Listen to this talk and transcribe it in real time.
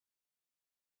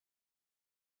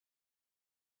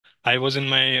I was in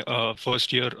my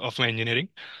first year of my engineering,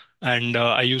 and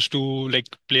I used to like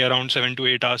play around 7 to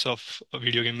 8 hours of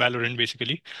video game Valorant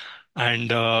basically, and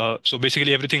so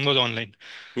basically everything was online.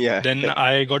 Yeah. Then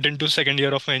I got into second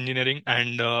year of my engineering,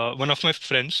 and one of my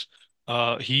friends,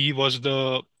 he was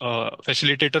the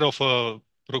facilitator of a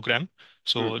program,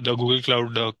 Hmm. so the Google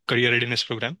Cloud Career Readiness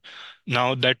Program.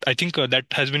 Now that I think that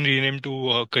has been renamed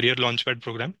to Career Launchpad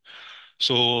Program.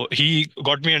 So he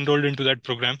got me enrolled into that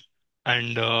program,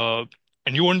 and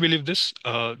you won't believe this.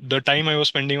 The time I was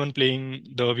spending on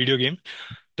playing the video game,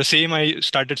 the same I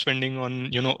started spending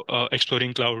on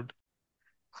exploring cloud.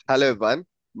 Hello, everyone.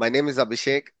 My name is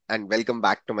Abhishek, and welcome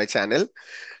back to my channel.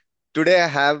 Today, I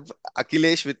have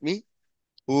Akhilesh with me,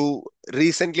 who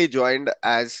recently joined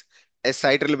as a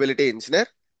site reliability engineer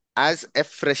as a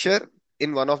fresher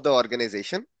in one of the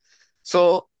organization.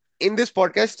 So, in this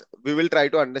podcast, we will try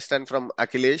to understand from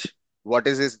Akhilesh what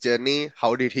is his journey,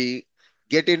 how did he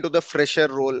get into the fresher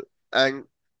role, and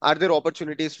are there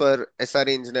opportunities for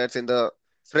SRE engineers in the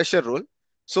fresher role?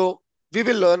 So, we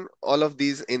will learn all of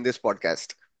these in this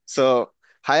podcast. So,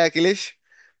 hi Akhilesh,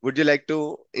 would you like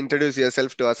to introduce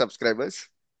yourself to our subscribers?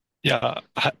 Yeah.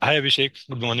 Hi, Abhishek.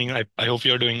 Good morning. I hope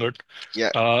you're doing good.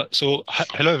 Yeah,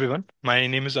 Hello everyone. My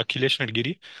name is Akhilesh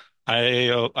Nadgiri.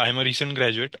 I'm a recent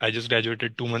graduate. I just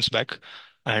graduated 2 months back,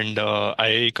 and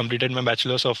I completed my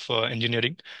bachelor's of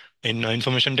engineering in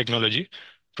information technology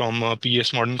from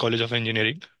PES Modern College of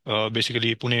Engineering,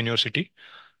 basically Pune University.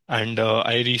 And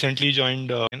I recently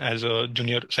joined as a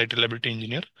junior site reliability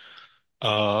engineer.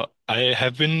 I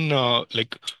have been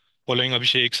like following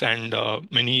Abhishek's and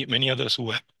many others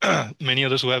who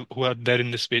have who are there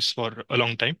in this space for a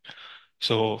long time.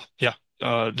 So yeah,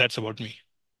 that's about me.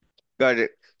 got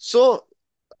it. So,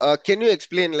 can you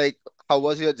explain like how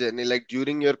was your journey like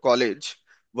during your college?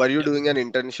 Were you Yeah, doing an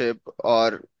internship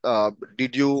or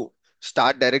did you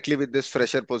start directly with this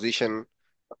fresher position?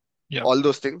 yeah, All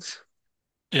those things.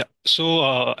 yeah. So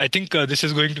I think this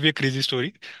is going to be a crazy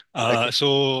story. Okay.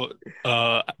 So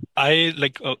I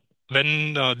like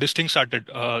when this thing started,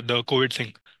 the COVID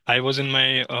thing. I was in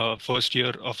my first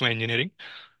year of my engineering,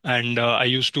 and I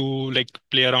used to like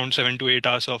play around 7 to 8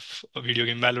 hours of video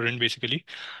game Valorant basically,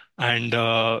 and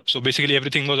so basically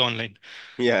everything was online.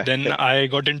 Yeah. Then I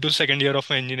got into second year of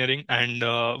my engineering, and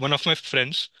one of my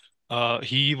friends,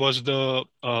 he was the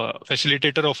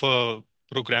facilitator of a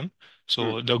program, Hmm.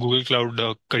 so the Google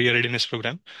Cloud Career Readiness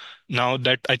Program. Now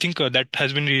that I think that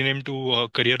has been renamed to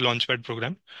Career Launchpad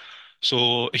Program.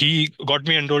 So he got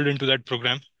me enrolled into that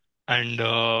program, and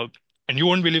you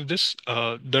won't believe this.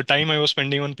 The time I was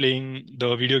spending on playing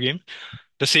the video game,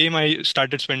 the same I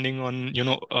started spending on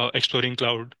exploring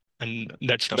cloud and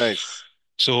that stuff. Nice.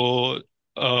 So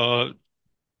uh,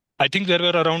 I think there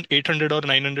were around 800 or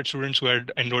 900 students who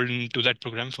had enrolled into that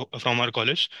program from our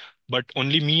college, but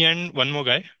only me and one more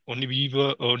guy, only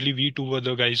we two were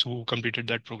the guys who completed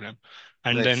that program.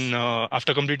 And then Nice.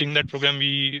 after completing that program,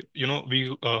 we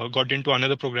got into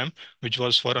another program, which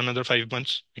was for another 5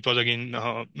 months. It was again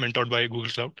mentored by Google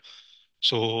Cloud.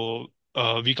 So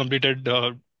we completed,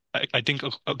 I think,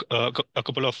 a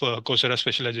couple of Coursera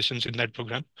specializations in that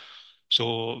program.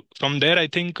 So from there, I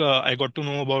think I got to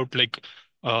know about like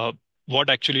uh, what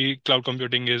actually cloud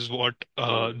computing is, what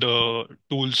Hmm. the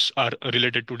tools are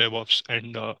related to DevOps,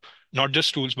 and not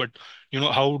just tools, but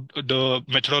how the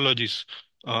methodologies,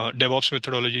 DevOps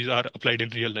methodologies are applied in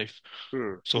real life.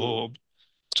 Hmm. Hmm.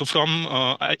 So from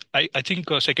I think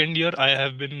second year I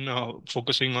have been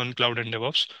focusing on cloud and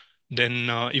DevOps. Then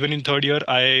even in third year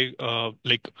I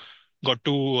like got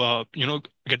to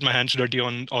get my hands dirty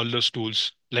on all those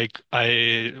tools. Like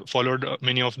I followed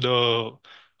many of the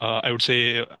I would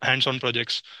say hands-on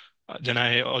projects. Then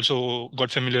I also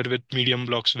got familiar with medium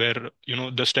blocks where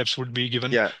the steps would be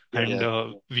given, Yeah. and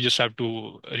Yeah. we just have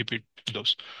to repeat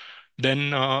those.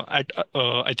 Then I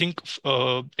think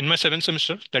in my seventh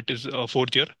semester, that is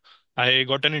fourth year, I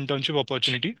got an internship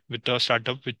opportunity with a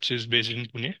startup which is based in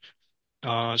Pune.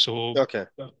 So Okay.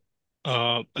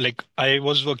 like I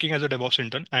was working as a DevOps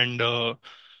intern, and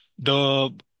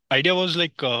the idea was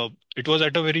like it was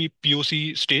at a very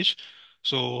POC stage.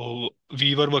 So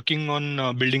we were working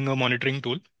on building a monitoring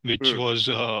tool, which Hmm. was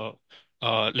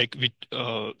like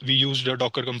we used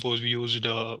Docker Compose, we used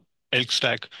Elk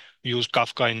Stack, we used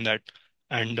Kafka in that.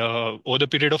 And over the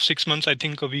period of 6 months, I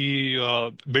think we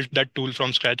built that tool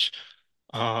from scratch.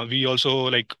 We also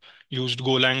like used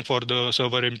Golang for the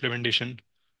server implementation.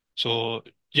 So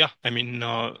yeah, I mean,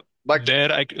 But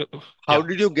there I how yeah.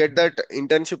 did you get that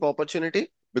internship opportunity?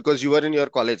 Because you were in your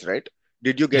college, right?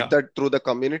 Did you get Yeah. that through the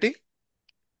community?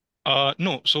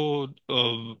 No. So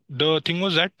the thing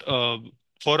was that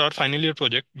for our final year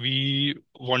project, we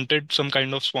wanted some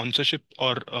kind of sponsorship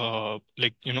or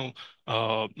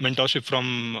mentorship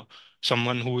from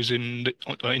someone who is in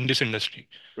this industry.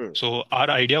 Hmm. So our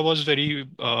idea was very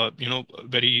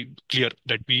clear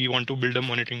that we want to build a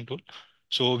monitoring tool.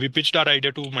 So we pitched our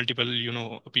idea to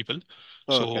multiple people.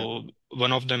 Okay. So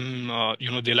one of them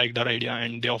they liked our idea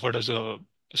and they offered us a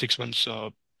 6 months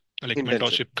like Internship.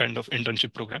 mentorship kind of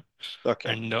internship program.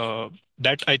 Okay. And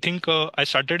that I think I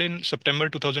started in September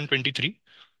 2023,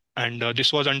 and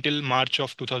this was until March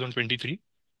of 2023.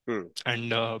 Hmm.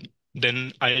 And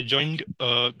then I joined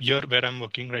here where I'm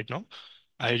working right now.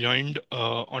 I joined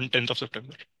on 10th of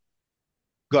September.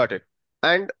 Got it.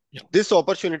 And Yeah, this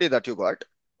opportunity that you got,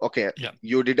 okay, yeah,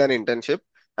 you did an internship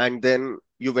and then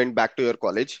you went back to your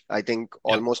college. I think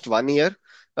yeah. almost 1 year,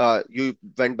 you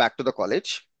went back to the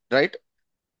college, right?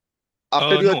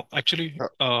 After your, No, actually,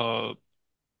 uh,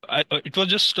 it was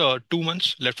just 2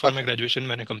 months left for my okay, graduation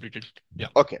when I completed. Yeah,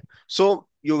 okay. So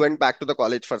you went back to the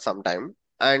college for some time.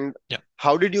 And yeah.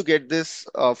 how did you get this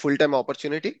full-time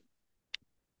opportunity?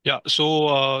 Yeah,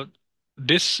 so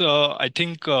this I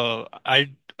think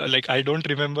I don't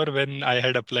remember when I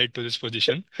had applied to this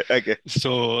position. Okay.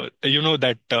 So you know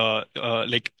that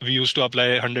like we used to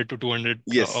apply 100 to 200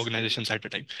 Yes. organizations at a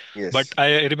time. But Yes.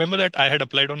 I remember that I had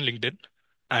applied on LinkedIn,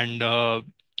 and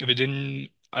within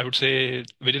I would say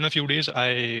within a few days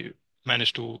I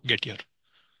managed to get here.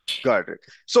 Got it.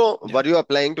 So Yeah, were you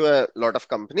applying to a lot of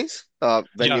companies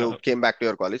when you yeah, came back to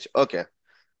your college? Okay.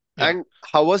 yeah, And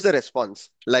how was the response?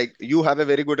 Like you have a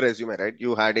very good resume, right?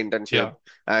 You had internship yeah,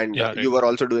 and yeah, right. you were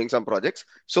also doing some projects.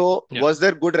 So Yeah. was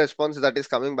there good response that is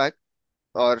coming back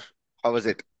or how was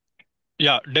it?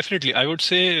 Yeah, definitely. I would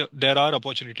say there are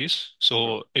opportunities. Hmm.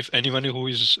 So if anyone who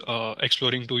is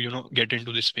exploring to, get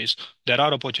into this space, there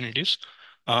are opportunities.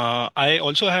 I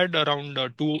also had around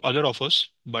two other offers,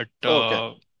 but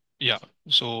Okay. yeah,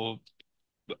 so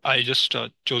I just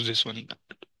chose this one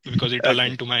because it Okay.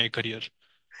 aligned to my career.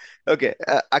 Okay.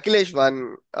 Akhilesh,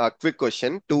 one quick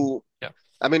question to, Yeah,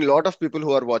 I mean, a lot of people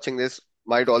who are watching this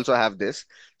might also have this.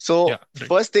 So yeah, right.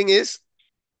 first thing is,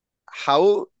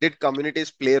 how did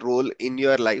communities play a role in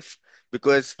your life?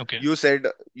 Because Okay. you said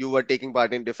you were taking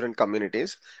part in different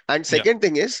communities. And Yeah, second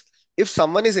thing is, if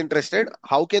someone is interested,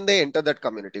 how can they enter that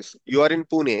communities? You are in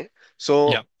Pune,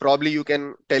 yeah, so probably you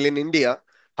can tell in India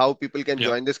how people can yeah.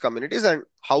 join these communities and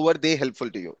how are they helpful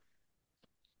to you?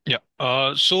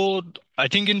 Yeah. So I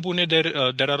think in Pune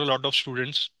there are a lot of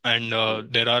students and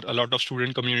Hmm. there are a lot of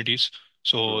student communities.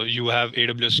 So Hmm. you have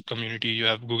AWS community, you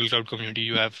have Google Cloud community,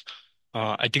 you have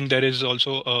I think there is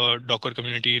also a Docker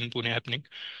community in Pune happening.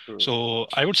 Hmm. So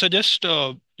I would suggest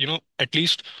at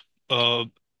least uh,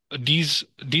 these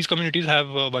communities have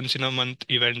once in a month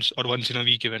events or once in a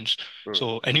week events. Hmm.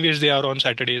 So anyways they are on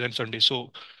Saturdays and Sundays.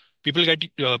 So people can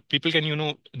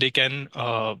they can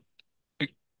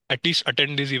at least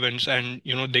attend these events and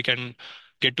they can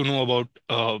get to know about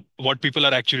what people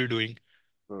are actually doing,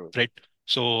 Hmm. right?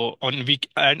 So on week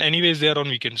and anyways they are on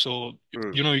weekends, so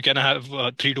Hmm. you can have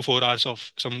 3 to 4 hours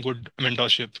of some good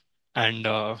mentorship, and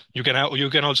you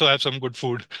can also have some good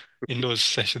food in those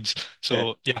sessions. Yeah.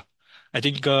 So yeah, I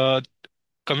think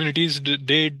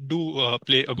they do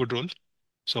play a good role.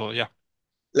 So yeah.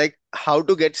 Like how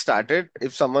to get started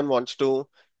if someone wants to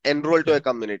enroll to a Yeah.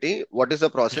 community, what is the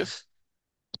Yeah. process?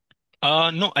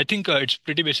 No, I think it's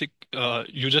pretty basic.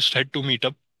 You just head to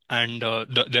Meetup, and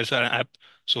there's an app,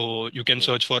 so you can Hmm.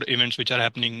 search for events which are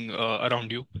happening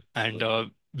around you,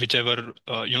 and whichever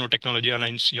technology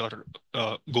aligns your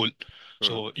goal. Hmm.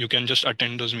 So you can just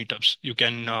attend those meetups. You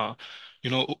can,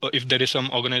 if there is some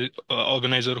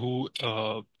organizer who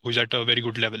is at a very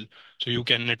good level, so you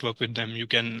can network with them. You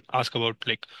can ask about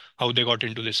like how they got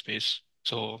into this space.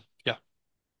 So yeah,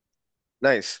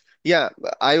 Nice. Yeah,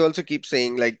 I also keep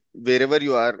saying like wherever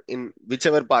you are in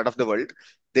whichever part of the world,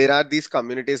 there are these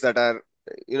communities that are,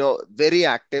 very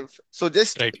active. So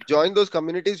just right, join those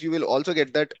communities. You will also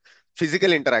get that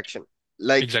physical interaction.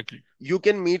 Like exactly, you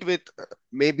can meet with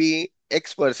maybe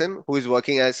X person who is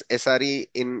working as SRE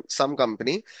in some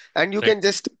company, and you right, can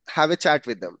just have a chat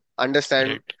with them,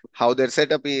 understand right, how their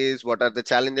setup is, what are the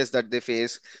challenges that they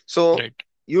face. So right,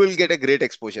 you will get a great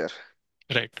exposure.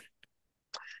 right.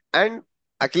 And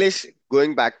Akhilesh,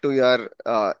 going back to your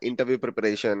interview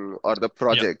preparation or the Yeah.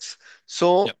 projects, Yeah.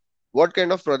 so what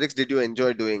kind of projects did you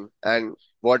enjoy doing, and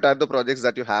what are the projects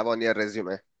that you have on your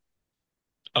resume?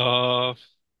 Uh,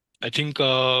 I think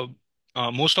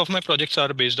most of my projects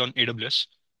are based on AWS.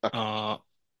 Okay. Uh,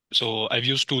 so I've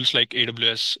used tools like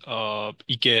AWS,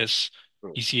 EKS,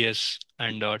 Hmm. ECS,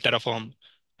 and Terraform.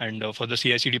 And for the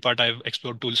CI/CD part, I've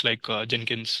explored tools like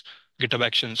Jenkins, GitHub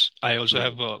Actions. I also Hmm.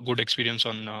 have good experience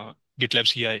on GitLab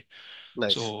CI.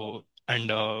 Nice. So, and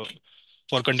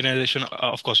for containerization,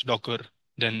 of course, Docker.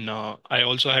 Then I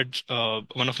also had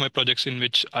one of my projects in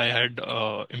which I had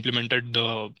implemented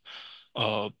the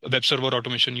web server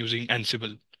automation using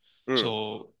Ansible. Hmm.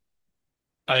 So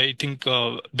I think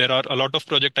there are a lot of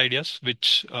project ideas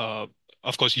which,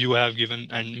 of course, you have given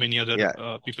and many other Yeah.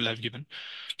 people have given.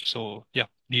 So yeah,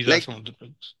 these are Like, some of the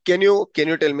projects. can you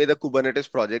tell me the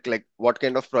Kubernetes project? Like, what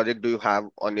kind of project do you have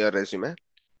on your resume?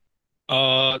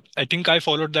 I think I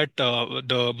followed that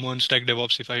the Merge Stack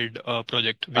DevOpsified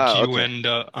project which Ah, you okay. and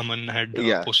Aman had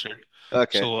Yeah. posted.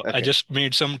 Okay. So I Okay. just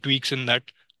made some tweaks in that,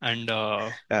 and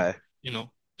Uh, you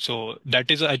know, so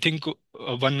that is I think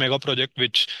one mega project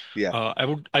which yeah.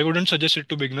 I wouldn't suggest it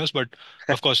to beginners, but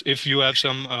of course if you have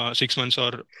some 6 months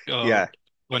or uh, Yeah.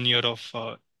 1 year of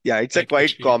Yeah. It's a like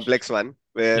quite experience, complex one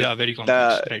where yeah, very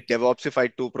complex, the right?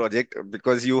 DevOpsify 2 project,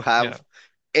 because you Yeah, have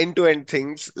end-to-end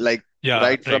things like yeah,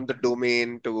 right from right, the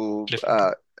domain to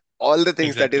definitely, all the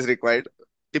things that is exactly, required.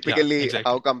 yeah, Typically,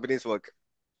 how exactly, companies work.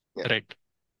 Yeah. right.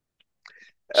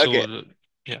 Okay. So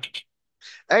yeah,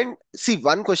 And see,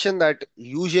 one question that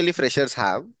usually freshers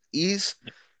have is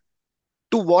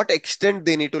to what extent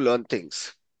they need to learn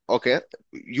things. Okay.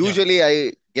 yeah, Usually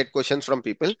I get questions from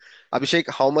people, Abhishek,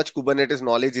 how much Kubernetes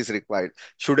knowledge is required?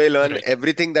 Should I learn right,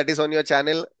 everything that is on your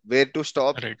channel? Where to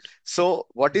stop? right, So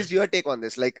what is right, your take on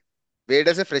this? Like, where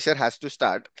does a fresher has to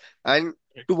start? And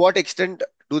right. to what extent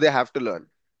do they have to learn?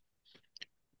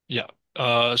 Yeah.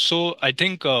 So I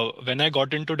think when I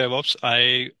got into DevOps,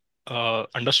 I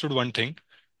understood one thing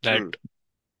that Hmm.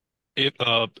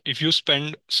 if you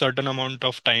spend certain amount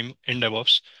of time in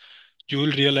DevOps, you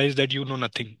will realize that you know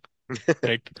nothing,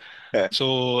 right? Yeah,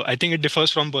 So I think it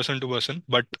differs from person to person,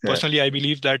 but yeah. personally, I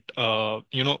believe that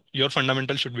your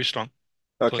fundamentals should be strong.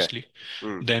 Okay. Firstly,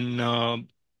 Hmm. then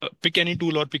pick any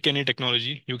tool or pick any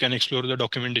technology. You can explore the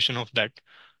documentation of that,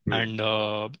 Hmm. and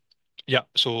yeah.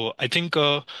 So I think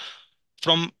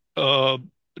from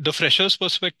the fresher's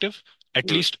perspective, at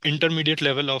Hmm. least intermediate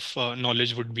level of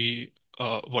knowledge would be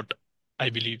what I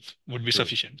believe would be Hmm.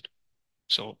 sufficient.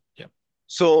 So yeah,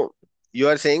 So you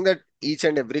are saying that each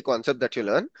and every concept that you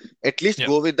learn, at least yeah,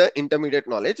 go with the intermediate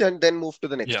knowledge and then move to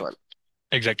the next yeah, one.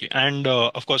 exactly. And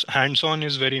of course, hands-on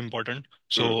is very important.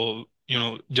 Hmm. So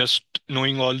just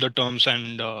knowing all the terms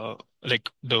and like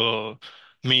the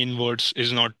main words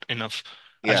is not enough.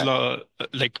 Yeah,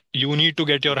 Like you need to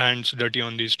get your hands dirty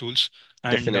on these tools,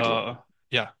 and definitely.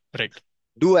 yeah, right,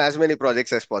 Do as many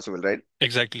projects as possible, right?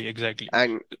 exactly, exactly.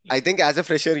 And I think as a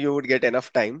fresher, you would get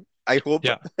enough time. I hope.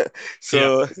 Yeah,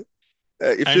 yeah, So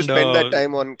if you and spend that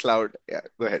time on cloud, yeah,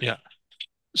 go ahead. yeah.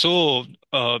 So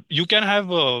you can have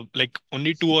like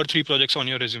only 2 or 3 projects on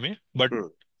your resume, but Hmm.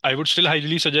 I would still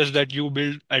highly suggest that you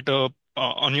build at a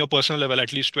on your personal level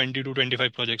at least 20 to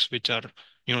 25 projects which are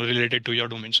related to your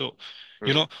domain. So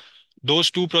you Hmm. know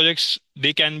those 2 projects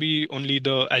they can be only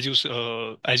the as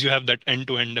you have that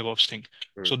end-to-end DevOps thing.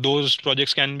 Hmm. So those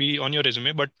projects can be on your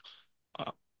resume, but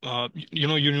uh,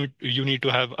 you need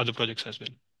to have other projects as well.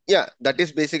 Yeah, that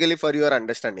is basically for your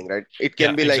understanding, right? It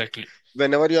Yeah, can be like exactly.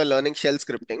 whenever you are learning shell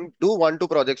scripting, do 1, 2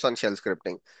 projects on shell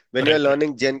scripting. When you are Right, right.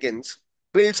 learning Jenkins,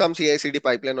 build some CI/CD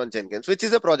pipeline on Jenkins, which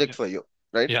is a project Yeah, for you,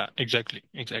 right? yeah, exactly,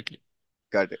 exactly.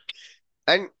 Got it.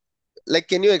 And like,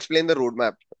 can you explain the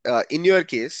roadmap? In your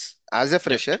case, as a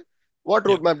Yeah, fresher, what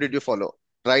yeah. roadmap did you follow?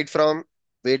 Right from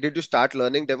where did you start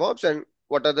learning DevOps and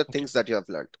what are the Okay. things that you have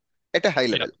learned at a high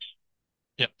Yeah. level?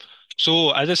 Yeah.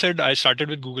 So as I said, I started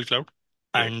with Google Cloud,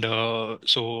 Hmm. and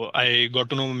so I got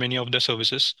to know many of the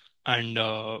services, and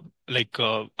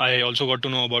I also got to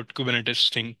know about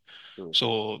Kubernetes thing. Hmm.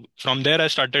 So from there, I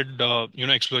started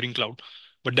exploring cloud.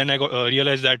 But then I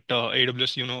realized that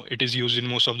AWS, it is used in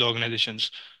most of the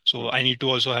organizations. Hmm. So I need to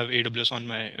also have AWS on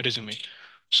my resume.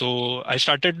 So I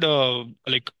started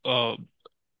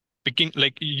picking,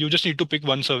 like, you just need to pick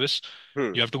one service.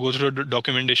 Hmm. You have to go through the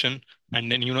documentation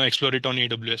and then explore it on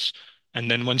AWS. And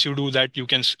then once you do that, you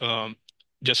can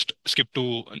just skip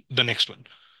to the next one.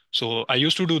 So I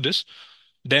used to do this.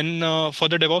 Then for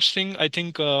the DevOps thing, I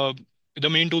think the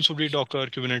main tools would be Docker,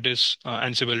 Kubernetes,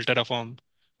 Ansible, Terraform.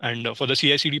 And for the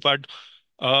CI/CD part,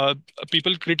 uh,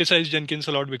 people criticize Jenkins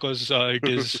a lot because it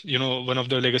is, one of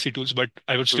the legacy tools. But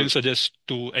I would Hmm. still suggest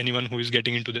to anyone who is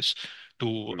getting into this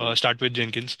to Hmm. start with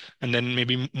Jenkins and then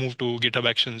maybe move to GitHub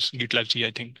Actions, GitLab C,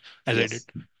 I think, as I did. Yes.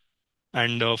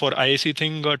 And for IAC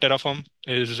thing, Terraform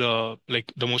is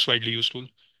like the most widely used tool.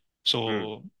 Hmm.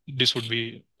 So this would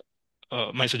be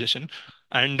my suggestion.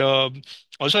 And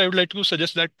also, I would like to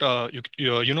suggest that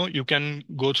you can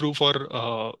go through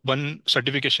for one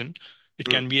certification. It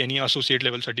Hmm. can be any associate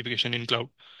level certification in cloud.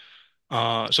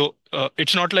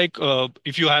 It's not like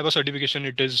if you have a certification,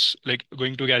 it is like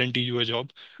going to guarantee you a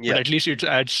job, but Yeah. at least it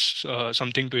adds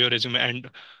something to your resume, and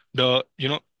the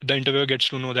interviewer gets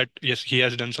to know that yes, he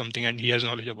has done something and he has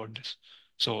knowledge about this.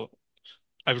 So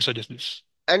I would suggest this.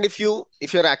 And if you're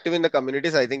active in the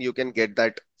communities, I think you can get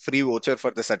that free voucher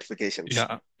for the certifications.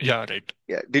 Yeah, yeah, right.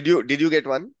 Yeah. Did you get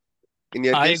one in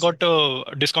your I case? got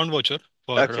a discount voucher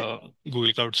for Okay.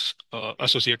 Google Cloud's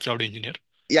associate cloud engineer.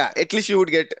 Yeah, at least you would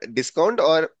get discount,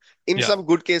 or in Yeah, some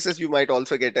good cases, you might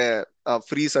also get a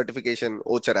free certification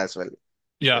voucher as well.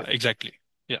 yeah, Right. exactly.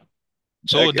 Yeah.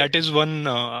 So Okay. that is one,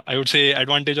 I would say,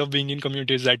 advantage of being in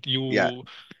community is that Yeah. you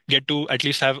get to at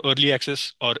least have early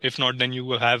access, or if not, then you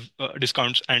will have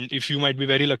discounts. And if you might be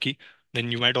very lucky,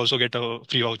 then you might also get a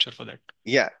free voucher for that.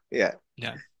 Yeah. Yeah.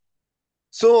 Yeah,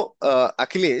 So,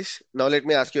 Akhilesh, now let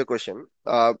me ask you a question.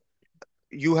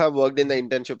 You have worked in the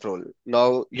internship role.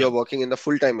 Now yeah, you're working in the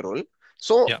full-time role.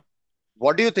 So, yeah,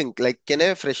 what do you think? Like, can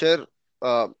a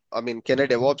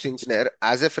DevOps engineer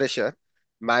as a fresher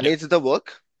yeah, manage the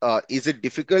work? Is it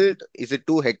difficult? Is it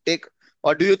too hectic?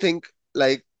 Or do you think,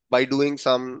 like, by doing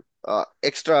some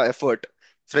extra effort,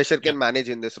 fresher yeah. can manage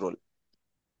in this role?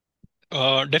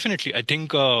 Definitely. I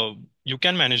think you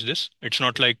can manage this. It's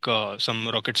not like some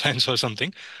rocket science or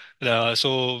something.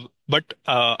 But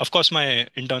of course, my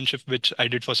internship, which I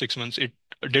did for 6 months, it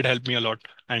did help me a lot.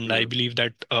 And I Mm, believe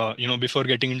that, before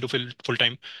getting into full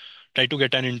time, try to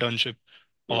get an internship.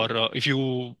 mm, Or if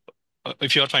you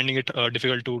are finding it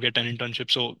difficult to get an internship,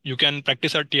 so you can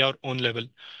practice at your own level,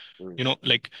 mm.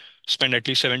 like spend at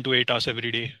least 7 to 8 hours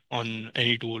every day on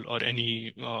any tool or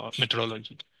any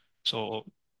methodology. So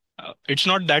it's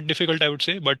not that difficult, I would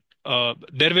say, but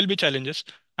there will be challenges.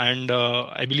 And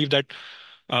I believe that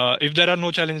if there are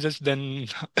no challenges, then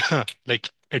like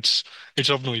it's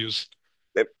of no use.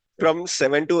 Like, from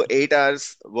 7 to 8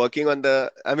 hours working on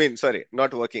sorry,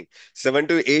 not working, 7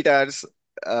 to 8 hours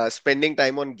spending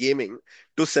time on gaming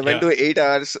to seven Yeah, to eight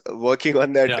hours working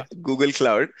on that yeah, Google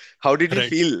Cloud. How did you right,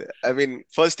 feel? I mean,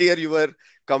 first year you were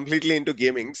completely into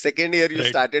gaming, second year you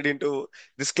right, started into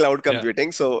this cloud yeah,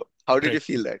 computing. So, how did you right.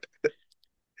 feel that?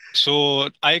 So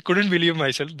I couldn't believe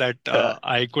myself that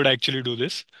I could actually do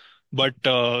this. But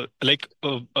at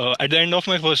the end of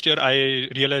my first year, I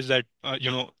realized that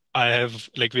I have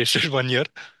like wasted 1 year,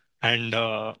 and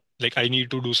like I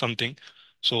need to do something.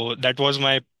 So that was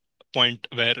my point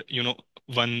where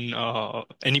one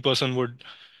any person would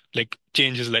like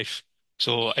change his life.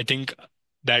 So I think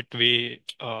that way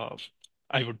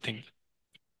I would think.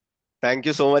 Thank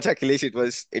you so much, Akhilesh.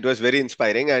 It was very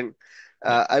inspiring, and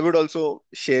Yeah, I would also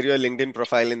share your LinkedIn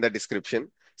profile in the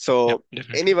description. yeah, So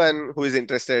definitely. anyone who is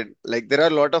interested, like there are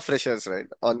a lot of freshers, right,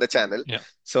 on the channel, Yeah,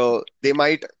 so they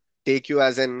might take you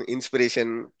as an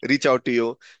inspiration, reach out to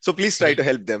you. So please try right. to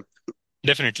help them.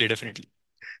 Definitely, definitely.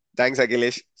 Thanks,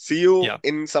 Akhilesh. See you Yeah.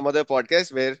 in some other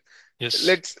podcast where Yes.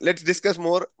 let's discuss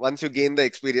more once you gain the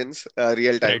experience,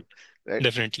 real Right. time. Right.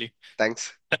 Definitely.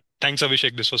 Thanks. Thanks,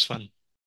 Abhishek. This was fun.